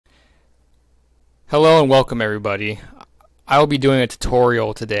Hello and welcome everybody. I will be doing a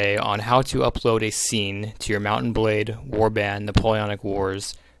tutorial today on how to upload a scene to your Mountain Blade Warband Napoleonic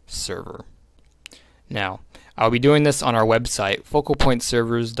Wars server. Now, I'll be doing this on our website,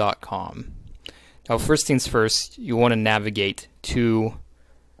 focalpointservers.com. Now, first things first, you want to navigate to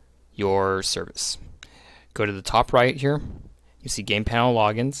your service. Go to the top right here. You see Game Panel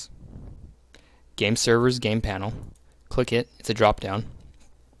Logins, Game Servers, Game Panel. Click it. It's a drop down.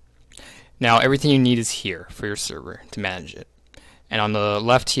 Now everything you need is here for your server to manage it. And on the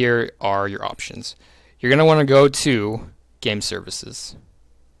left here are your options. You're going to want to go to Game Services.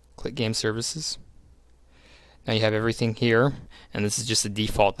 Click Game Services. Now you have everything here, and this is just the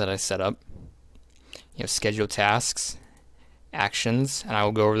default that I set up. You have Schedule Tasks, Actions, and I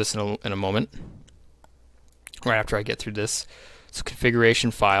will go over this in a moment, right after I get through this. So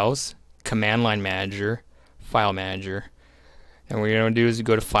Configuration Files, Command Line Manager, File Manager. And what you're going to do is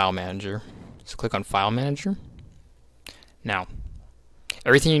go to File Manager. So click on File Manager. Now,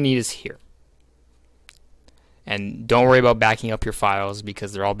 everything you need is here. And don't worry about backing up your files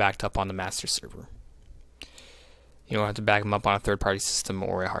because they're all backed up on the master server. You don't have to back them up on a third-party system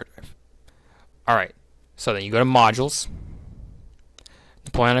or a hard drive. Alright, so then you go to Modules,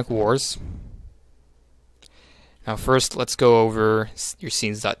 Napoleonic Wars. Now first, let's go over your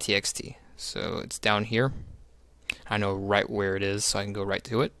scenes.txt. So it's down here. I know right where it is, so I can go right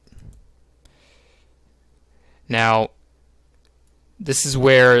to it. Now, this is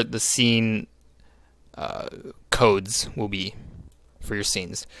where the scene codes will be for your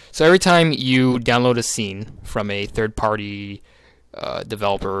scenes. So every time you download a scene from a third-party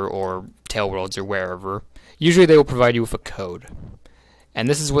developer or Tailworlds or wherever, usually they will provide you with a code. And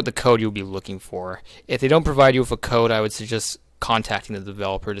this is what the code you'll be looking for. If they don't provide you with a code, I would suggest contacting the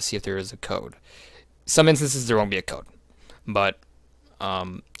developer to see if there is a code. Some instances there won't be a code, but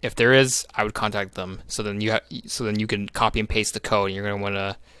if there is, I would contact them. So then you can copy and paste the code. And you're going to want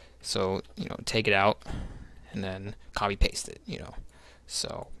to, take it out and then copy paste it.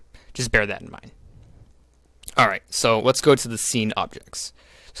 So just bear that in mind. All right, so let's go to the scene objects.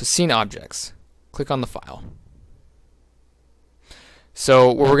 So scene objects, click on the file. So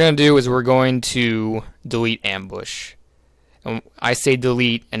what we're going to do is we're going to delete ambush. And I say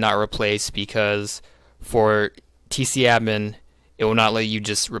delete and not replace because for TCadmin, it will not let you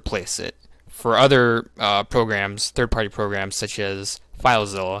just replace it. For other programs, third-party programs such as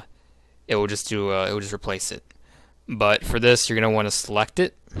FileZilla, it will just replace it. But for this, you're going to want to select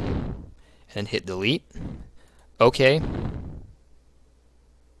it and then hit delete. OK.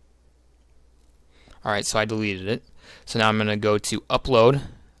 All right, so I deleted it. So now I'm going to go to Upload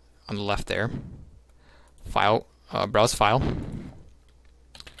on the left there. File, browse file.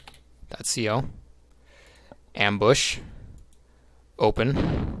 .co. Ambush,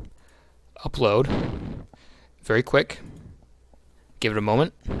 open, upload, very quick, give it a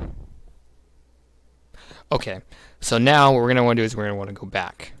moment. Okay, so now what we're going to want to do is we're going to want to go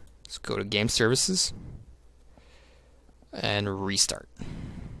back. Let's go to Game Services and restart.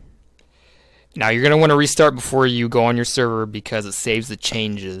 Now you're going to want to restart before you go on your server because it saves the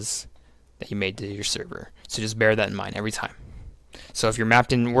changes that you made to your server. So just bear that in mind every time. So if your map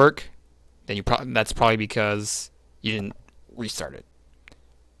didn't work, then that's probably because you didn't restart it.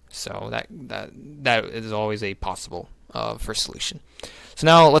 So that is always a possible first solution. So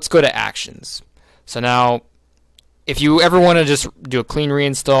now let's go to actions. So now, if you ever want to just do a clean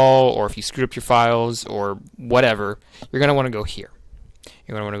reinstall, or if you screwed up your files or whatever, you're going to want to go here.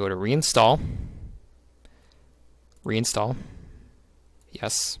 You're going to want to go to reinstall,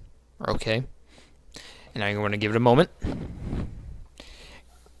 yes, or okay, and now you're going to give it a moment.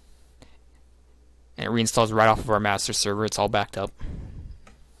 And it reinstalls right off of our master server. It's all backed up.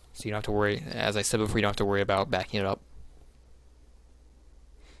 So you don't have to worry, as I said before, you don't have to worry about backing it up.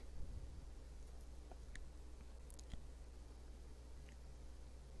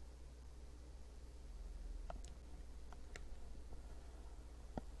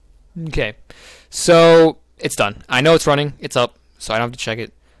 Okay, so it's done. I know it's running. It's up, so I don't have to check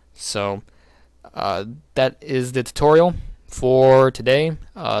it. So that is the tutorial for today.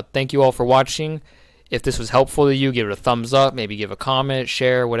 Thank you all for watching. If this was helpful to you, give it a thumbs up, maybe give a comment,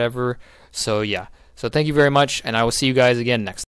 share, whatever. So yeah. So thank you very much, and I will see you guys again next time.